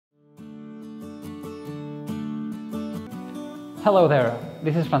Hello there,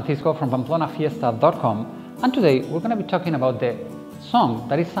 this is Francisco from PamplonaFiesta.com, and today we're going to be talking about the song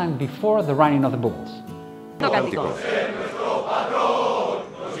that is sung before the running of the bulls.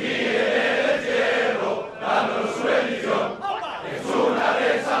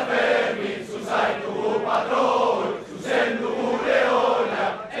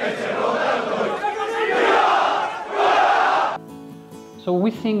 So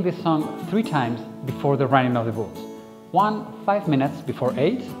we sing this song 3 times before the running of the bulls. One 5 minutes before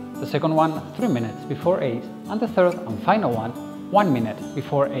 8, the second one 3 minutes before 8, and the third and final one 1 minute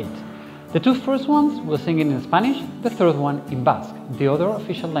before 8. The 2 first ones we'll sing it in Spanish, the third one in Basque, the other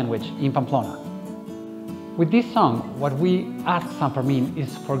official language in Pamplona. With this song, what we ask San Fermín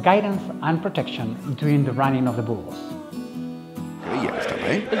is for guidance and protection during the running of the bulls.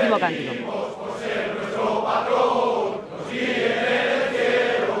 Último cántico.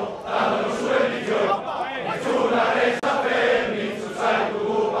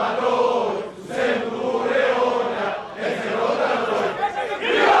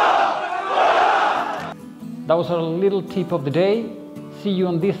 That was our little tip of the day. See you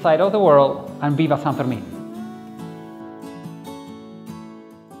on this side of the world, and viva San Fermín!